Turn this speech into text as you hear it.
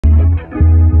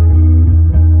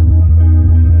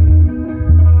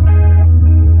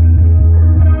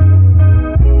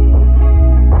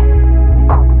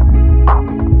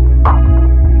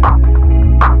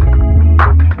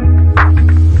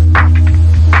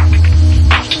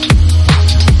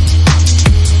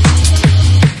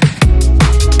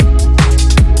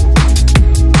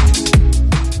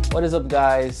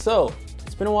guys? So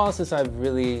it's been a while since I've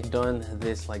really done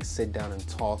this like sit down and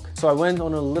talk. So I went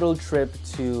on a little trip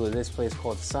to this place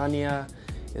called Sanya.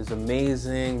 It was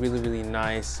amazing, really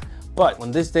nice. But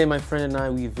on this day, my friend and I,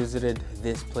 we visited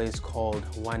this place called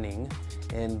Wanning,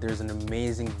 and there's an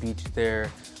amazing beach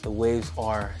there. The waves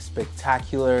are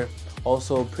spectacular,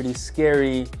 also pretty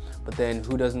scary, but then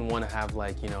who doesn't want to have,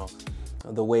 like, you know,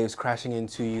 the waves crashing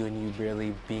into you and you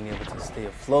barely being able to stay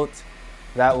afloat.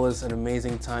 That was an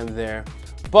amazing time there.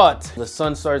 But the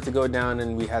sun started to go down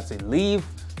and we had to leave.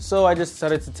 So I just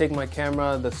decided to take my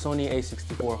camera, the Sony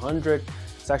a6400.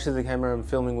 It's actually the camera I'm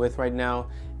filming with right now.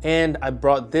 And I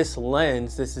brought this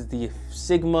lens. This is the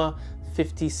Sigma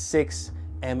 56mm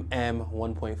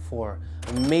 1.4.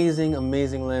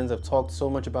 Amazing lens. I've talked so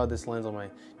much about this lens on my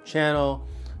channel.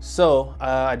 So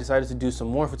I decided to do some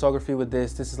more photography with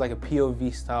this. This is like a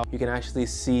POV style. You can actually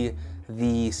see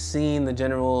the scene, the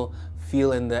general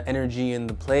feel and the energy in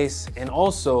the place. And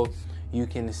also you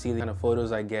can see the kind of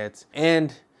photos I get.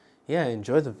 And yeah,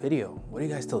 enjoy the video. What are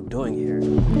you guys still doing here?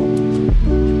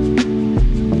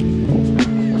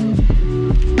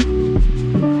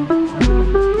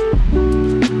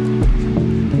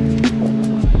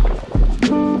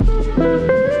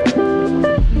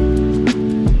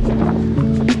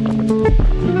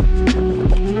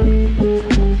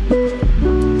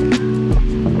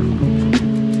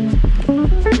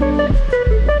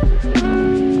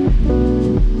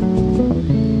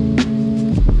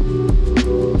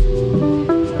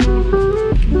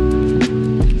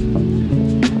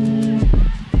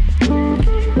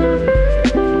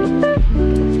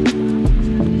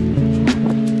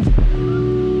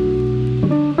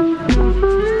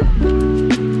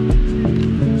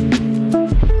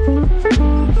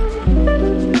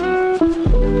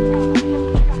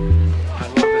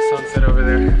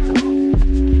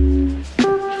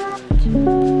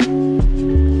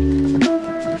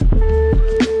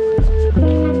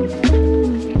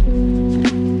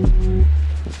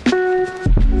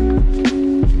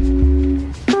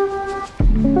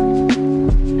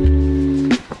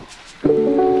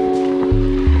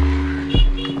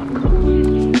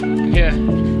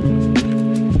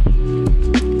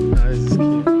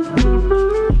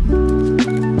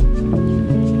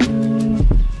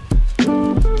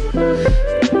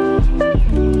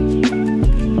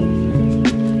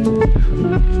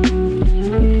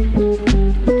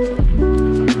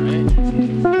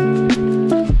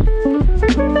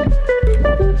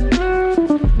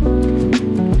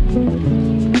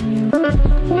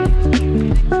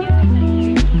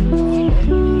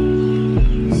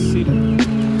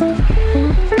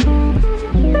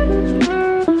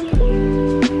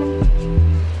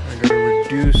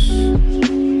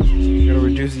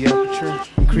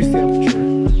 Increase the aperture,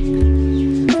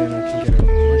 and then I can get a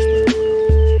much better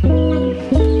photo.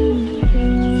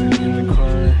 And in the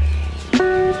car,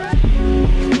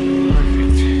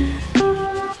 perfect.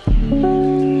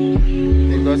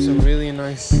 They've got some really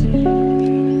nice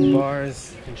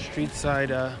bars and street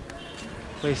side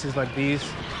places like these.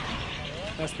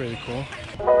 That's pretty cool.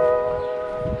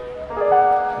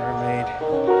 Mermaid.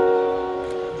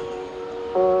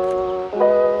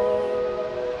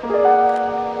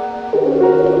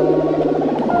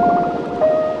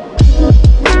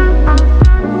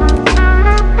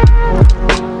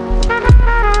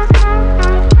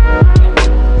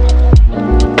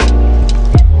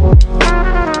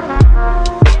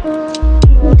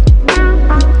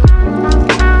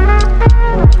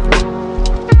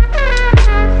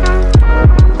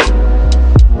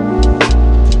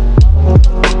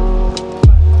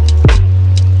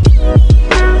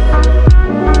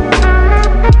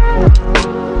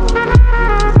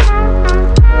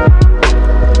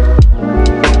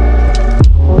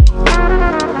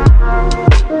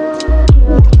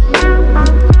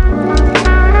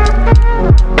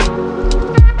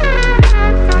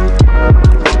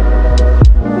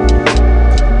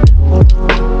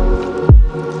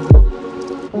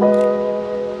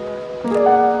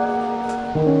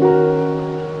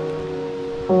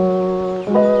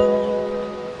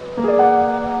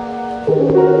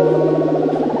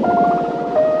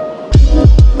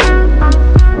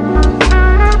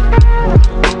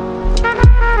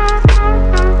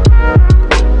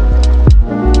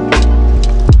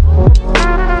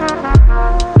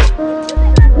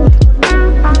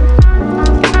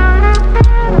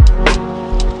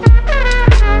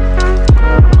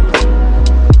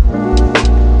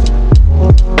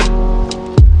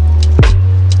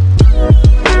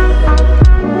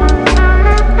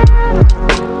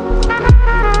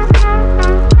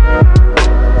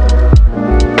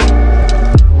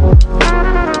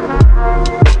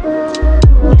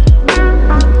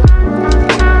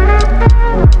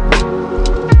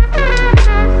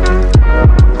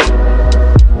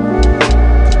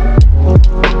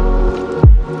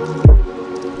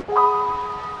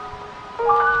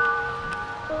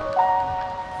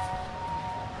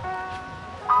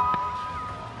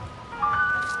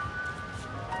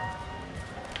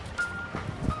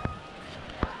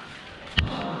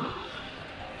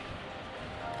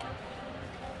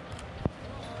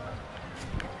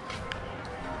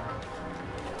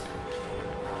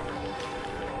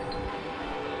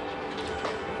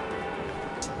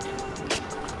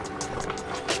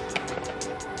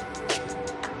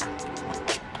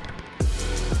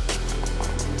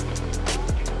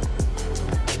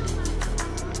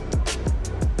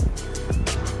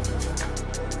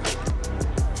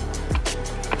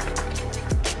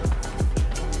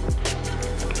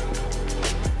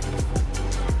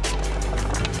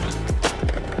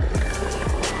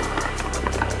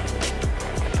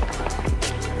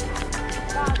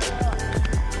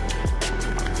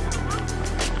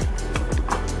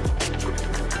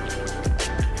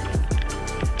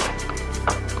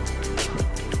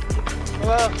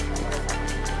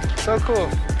 cool.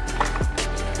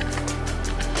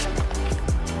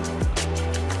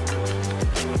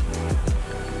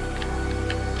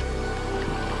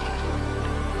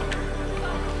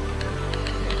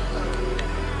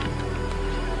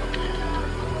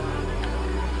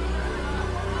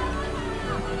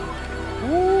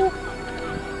 Woo.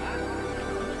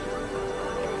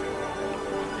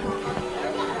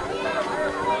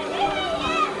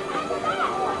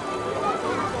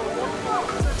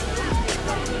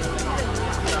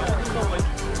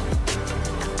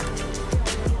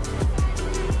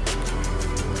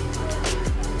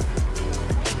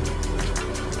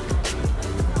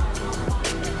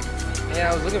 Yeah,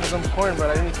 I was looking for some corn, but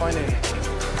I didn't find any.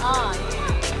 Ah,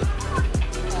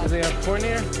 yeah. Do they have corn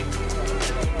here?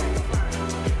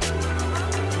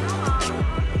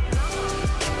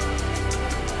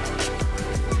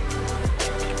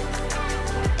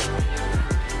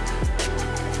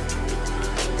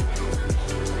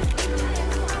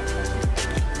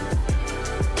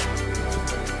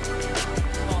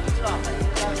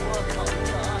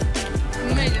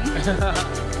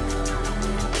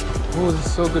 Oh, this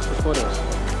is so good for photos.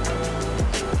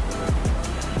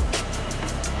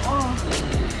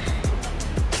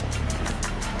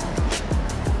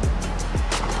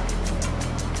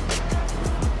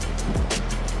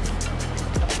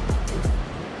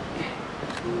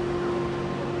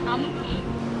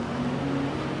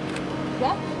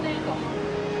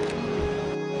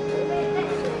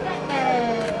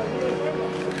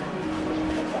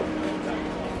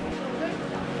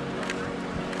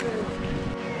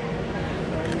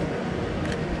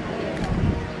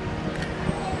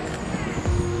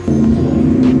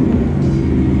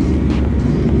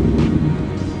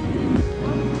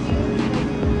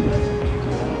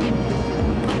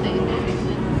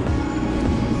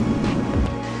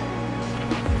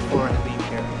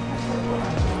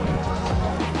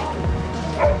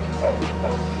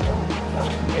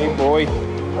 Hey boy.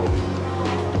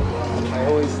 I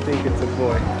always think it's a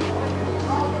boy.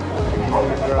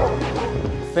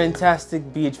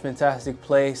 Fantastic beach, fantastic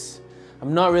place.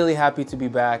 I'm not really happy to be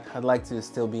back. I'd like to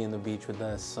still be in the beach with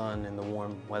the sun and the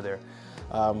warm weather.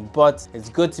 But it's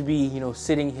good to be,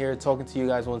 sitting here talking to you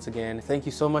guys once again. Thank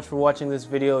you so much for watching this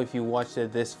video. If you watched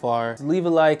it this far, leave a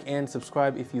like and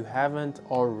subscribe if you haven't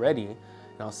already.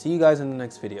 And I'll see you guys in the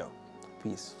next video.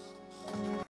 Peace.